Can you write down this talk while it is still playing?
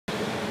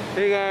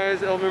Hey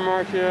guys, Alvin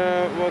Mark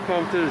here.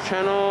 Welcome to the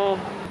channel.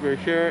 We're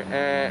here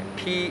at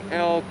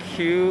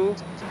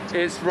PLQ.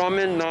 It's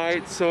ramen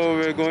night, so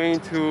we're going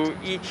to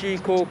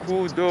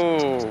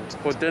Ichikokudo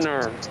for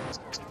dinner.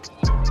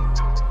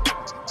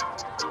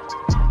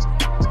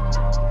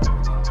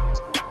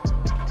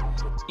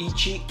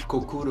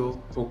 Ichikokudo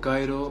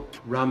Hokkaido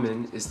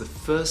Ramen is the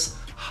first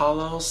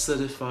halal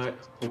certified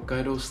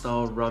Hokkaido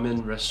style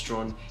ramen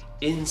restaurant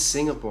in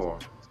Singapore.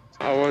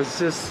 I was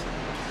just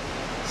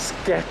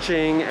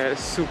sketching at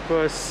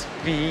super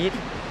speed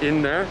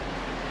in there,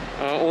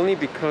 only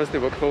because they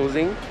were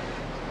closing.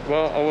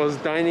 Well, I was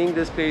dining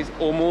this place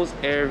almost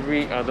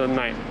every other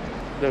night.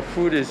 The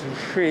food is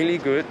really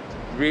good,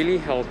 really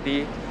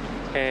healthy,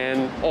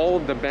 and all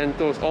the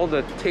bentos, all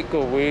the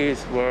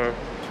takeaways were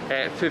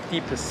at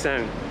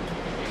 50%.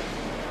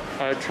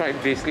 I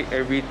tried basically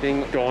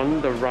everything,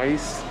 donned the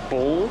rice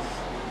bowls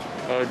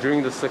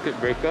during the circuit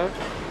breaker,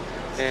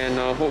 and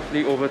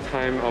hopefully over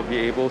time I'll be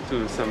able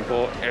to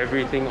sample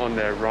everything on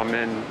their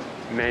ramen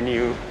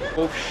menu.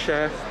 Both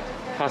chef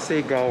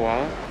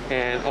Hasegawa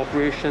and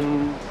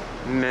operation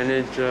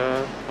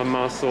manager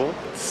Amaso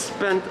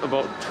spent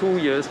about 2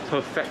 years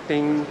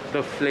perfecting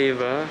the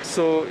flavor,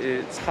 so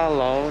it's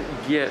halal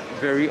yet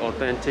very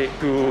authentic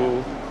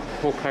to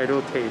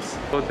Hokkaido taste.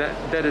 So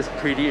that is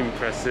pretty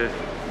impressive.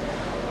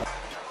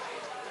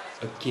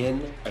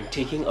 Again, I'm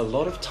taking a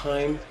lot of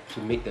time to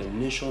make the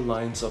initial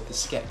lines of the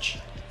sketch.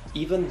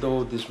 Even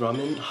though this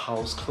ramen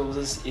house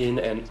closes in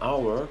an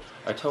hour,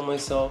 I tell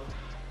myself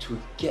to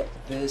get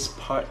this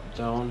part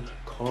down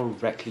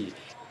correctly.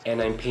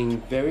 And I'm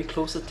paying very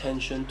close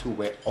attention to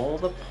where all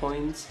the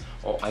points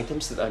or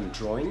items that I'm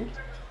drawing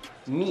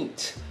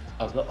meet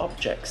other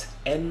objects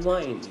and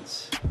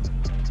lines.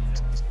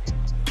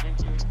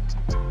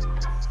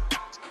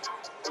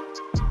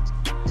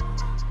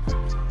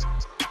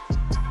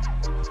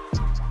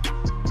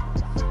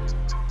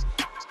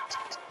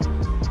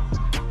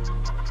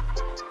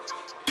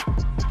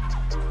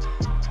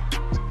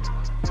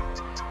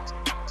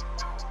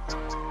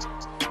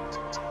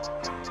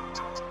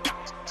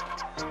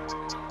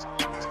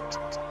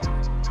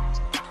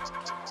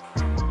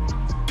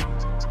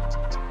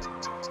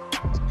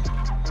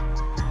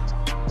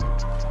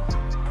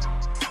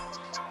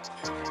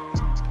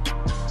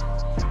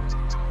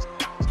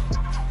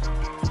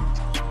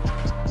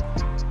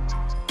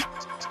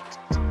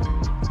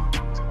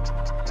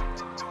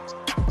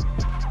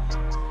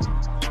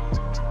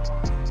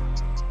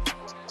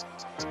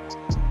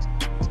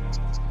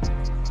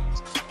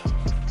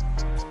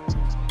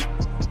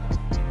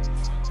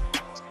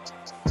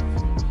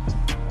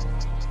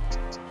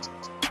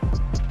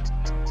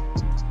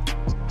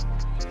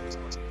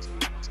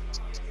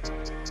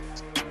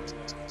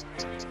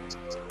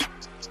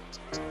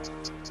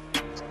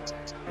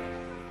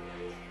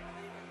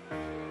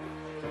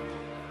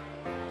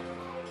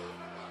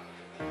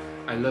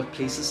 I love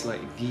places like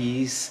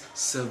these,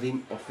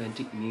 serving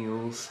authentic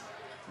meals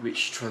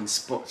which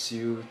transports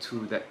you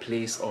to that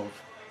place of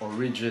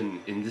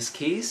origin, in this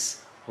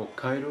case,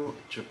 Hokkaido,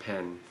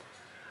 Japan.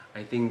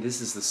 I think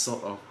this is the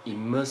sort of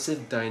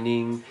immersive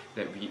dining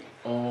that we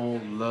all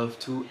love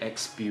to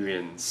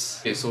experience.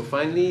 Okay, so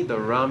finally the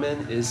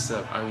ramen is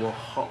served. I will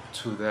hop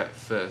to that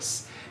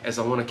first as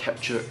I want to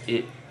capture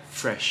it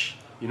fresh.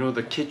 You know,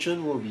 the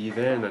kitchen will be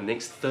there in the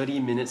next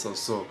 30 minutes or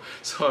so,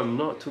 so I'm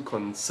not too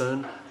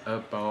concerned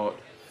about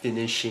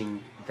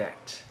finishing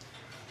that.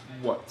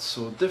 What's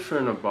so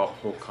different about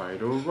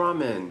Hokkaido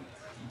ramen?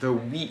 The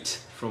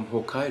wheat from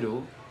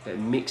Hokkaido that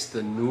makes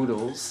the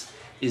noodles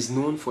is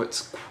known for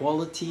its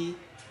quality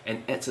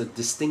and adds a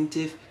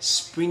distinctive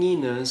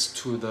springiness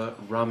to the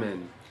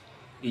ramen.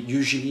 It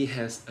usually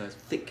has a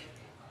thick,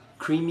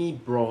 creamy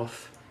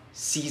broth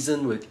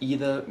seasoned with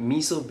either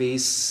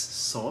miso-based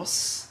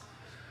sauce,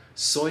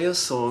 soya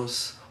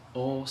sauce,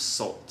 or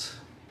salt.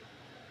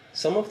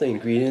 Some of the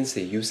ingredients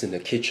they use in the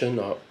kitchen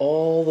are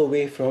all the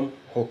way from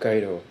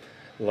Hokkaido,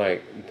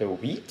 like the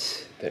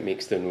wheat that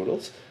makes the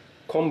noodles,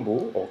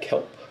 kombu or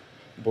kelp,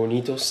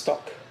 bonito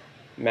stock,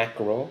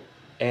 mackerel,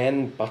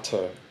 and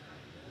butter.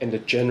 And the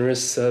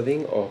generous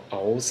serving of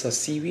aosa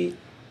seaweed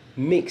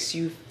makes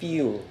you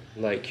feel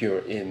like you're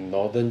in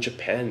northern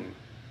Japan.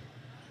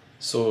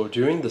 So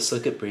during the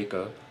circuit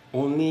breaker,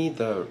 only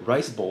the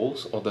rice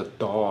bowls or the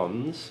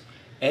dons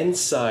and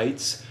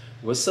sides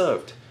were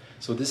served.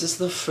 So this is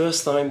the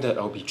first time that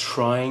I'll be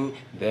trying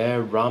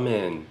their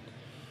ramen.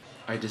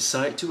 I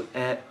decide to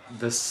add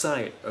the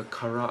side, a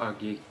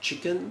karaage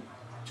chicken,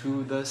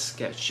 to the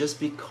sketch just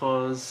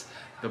because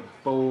the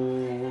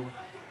bowl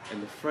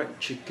and the fried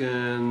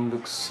chicken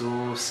looks so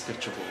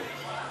sketchable.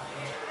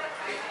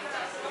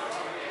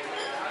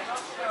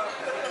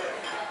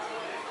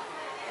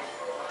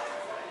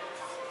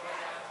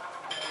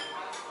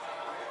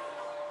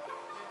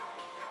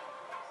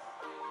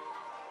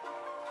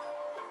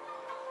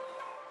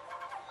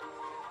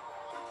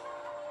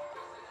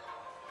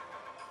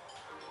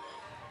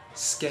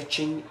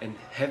 Sketching and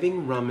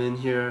having ramen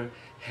here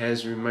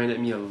has reminded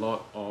me a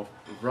lot of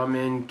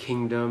Ramen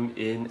Kingdom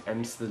in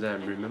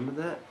Amsterdam. Remember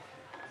that?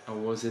 I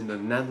was in the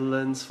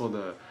Netherlands for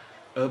the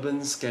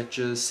Urban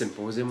Sketches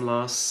Symposium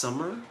last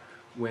summer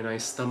when I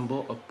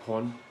stumbled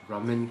upon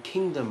Ramen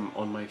Kingdom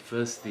on my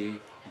first day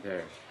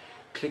there.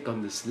 Click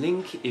on this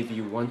link if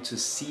you want to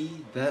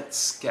see that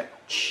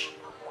sketch.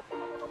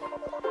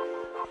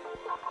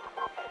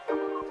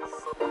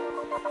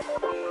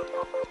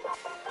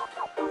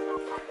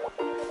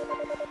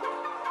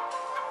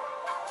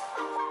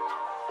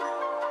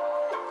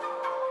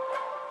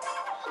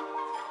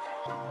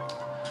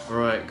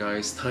 Alright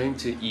guys, time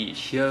to eat.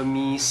 Hear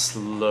me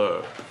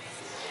slurp.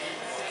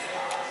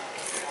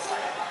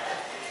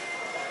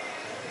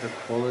 The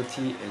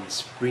quality and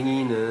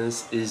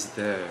springiness is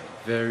there.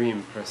 Very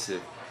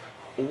impressive.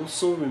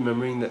 Also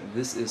remembering that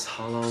this is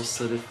halal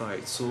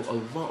certified, so a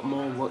lot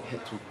more work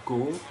had to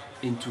go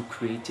into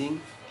creating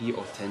the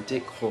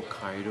authentic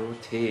Hokkaido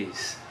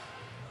taste.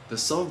 The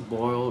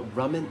soft-boiled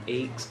ramen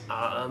eggs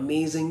are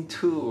amazing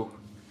too.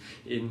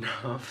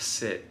 Enough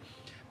said.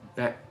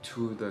 Back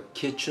to the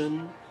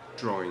kitchen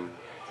drawing.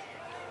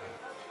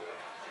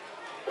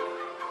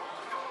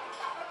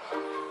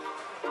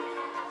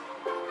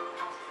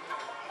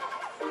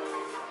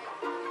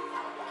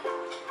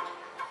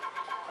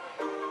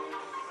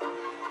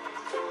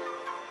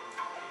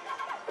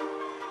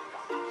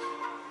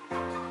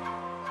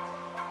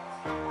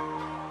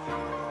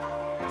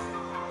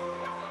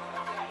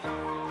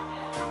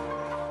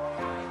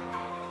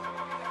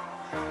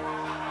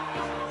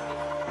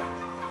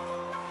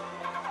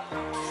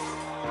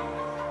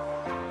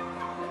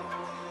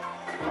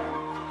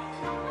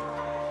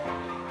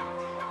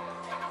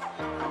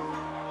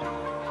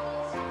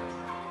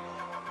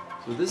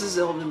 So this is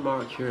Alvin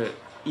Mark here at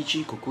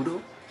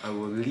Ichikokudo. I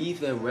will leave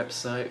their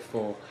website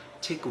for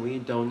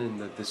takeaway down in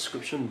the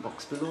description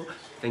box below.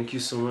 Thank you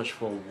so much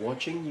for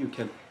watching. You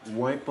can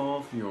wipe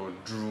off your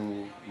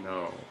drool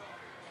now.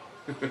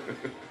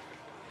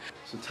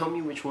 So tell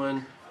me which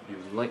one you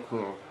like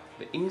more.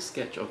 The ink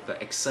sketch of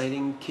the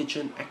exciting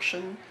kitchen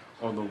action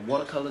or the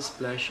watercolor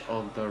splash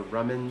of the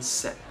ramen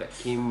set that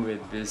came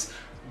with this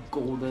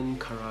golden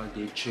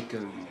karaage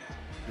chicken.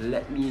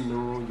 Let me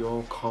know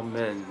your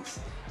comments.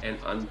 And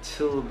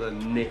until the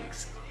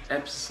next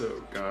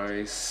episode,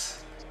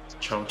 guys,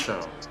 ciao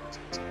ciao.